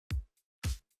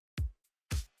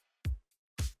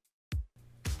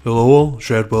Hello all,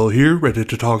 Shadwell here, ready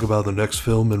to talk about the next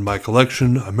film in my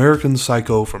collection, American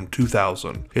Psycho from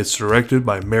 2000. It's directed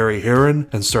by Mary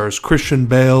Harron and stars Christian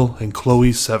Bale and Chloe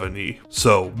Sevigny.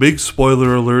 So, big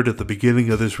spoiler alert at the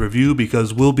beginning of this review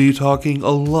because we'll be talking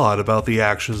a lot about the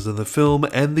actions in the film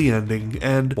and the ending,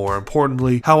 and more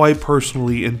importantly, how I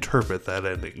personally interpret that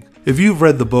ending. If you've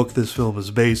read the book this film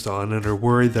is based on and are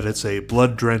worried that it's a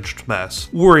blood-drenched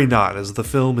mess, worry not, as the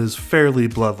film is fairly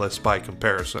bloodless by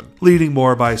comparison, leading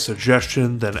more by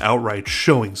suggestion than outright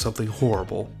showing something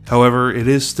horrible. However, it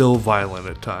is still violent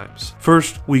at times.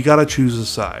 First, we gotta choose a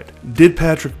side. Did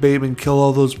Patrick Bateman kill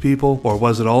all those people, or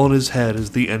was it all in his head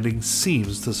as the ending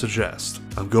seems to suggest?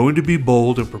 I'm going to be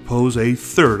bold and propose a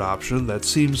third option that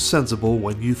seems sensible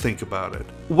when you think about it.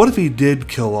 What if he did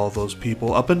kill all those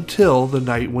people up until the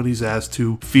night when he's asked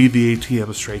to feed the ATM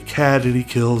a stray cat and he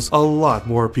kills a lot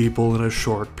more people in a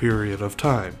short period of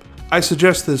time? I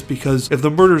suggest this because if the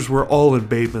murders were all in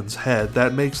Bateman's head,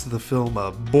 that makes the film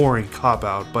a boring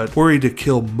cop-out, but were he to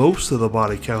kill most of the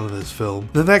body count in this film,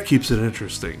 then that keeps it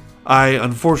interesting. I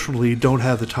unfortunately don't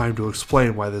have the time to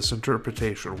explain why this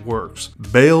interpretation works.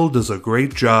 Bale does a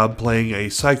great job playing a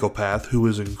psychopath who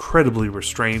is incredibly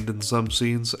restrained in some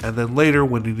scenes, and then later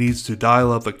when he needs to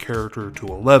dial up a character to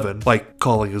 11, like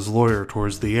calling his lawyer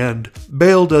towards the end,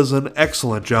 Bale does an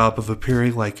excellent job of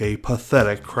appearing like a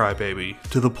pathetic crybaby,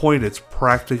 to the point it's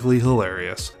practically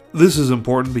hilarious. This is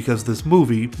important because this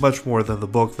movie, much more than the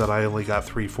book that I only got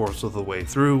 3/4 of the way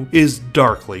through, is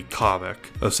darkly comic.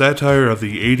 A satire of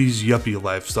the 80s yuppie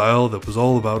lifestyle that was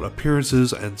all about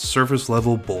appearances and surface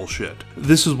level bullshit.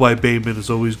 This is why Bateman is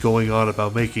always going on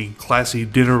about making classy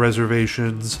dinner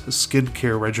reservations,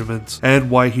 skincare regimens, and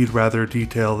why he'd rather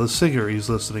detail the singer he's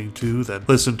listening to than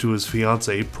listen to his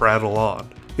fiancée prattle on.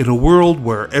 In a world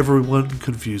where everyone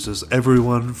confuses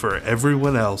everyone for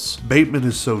everyone else, Bateman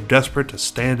is so desperate to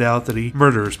stand out that he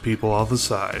murders people on the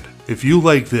side. If you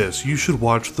like this, you should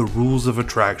watch The Rules of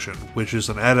Attraction, which is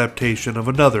an adaptation of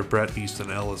another Bret Easton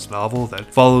Ellis novel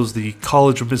that follows the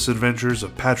college misadventures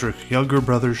of Patrick's younger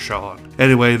brother Sean.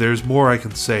 Anyway, there's more I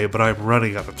can say, but I'm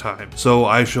running out of time, so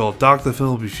I shall dock the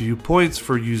film a few points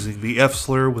for using the F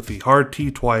slur with the hard T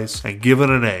twice and give it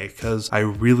an A, cause I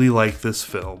really like this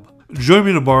film. Join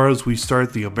me tomorrow as we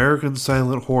start the American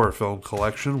Silent Horror Film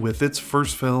collection with its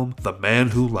first film, The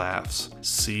Man Who Laughs.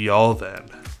 See y'all then.